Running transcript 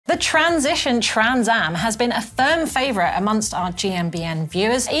The Transition TransAM has been a firm favourite amongst our GMBN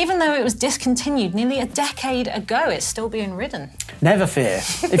viewers. Even though it was discontinued nearly a decade ago, it's still being ridden. Never fear.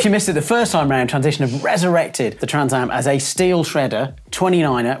 If you missed it the first time round, Transition have resurrected the TransAM as a steel shredder,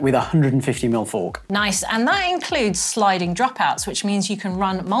 29er with a 150mm fork. Nice, and that includes sliding dropouts, which means you can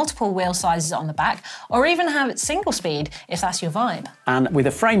run multiple wheel sizes on the back, or even have it single speed if that's your vibe. And with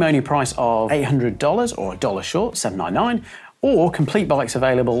a frame-only price of $800 or a dollar short, $799, or complete bikes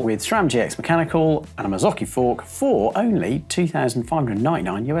available with SRAM GX mechanical and a Mazzocchi fork for only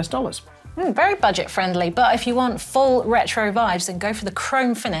 $2,599 US. Very budget friendly, but if you want full retro vibes, then go for the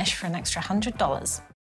chrome finish for an extra $100.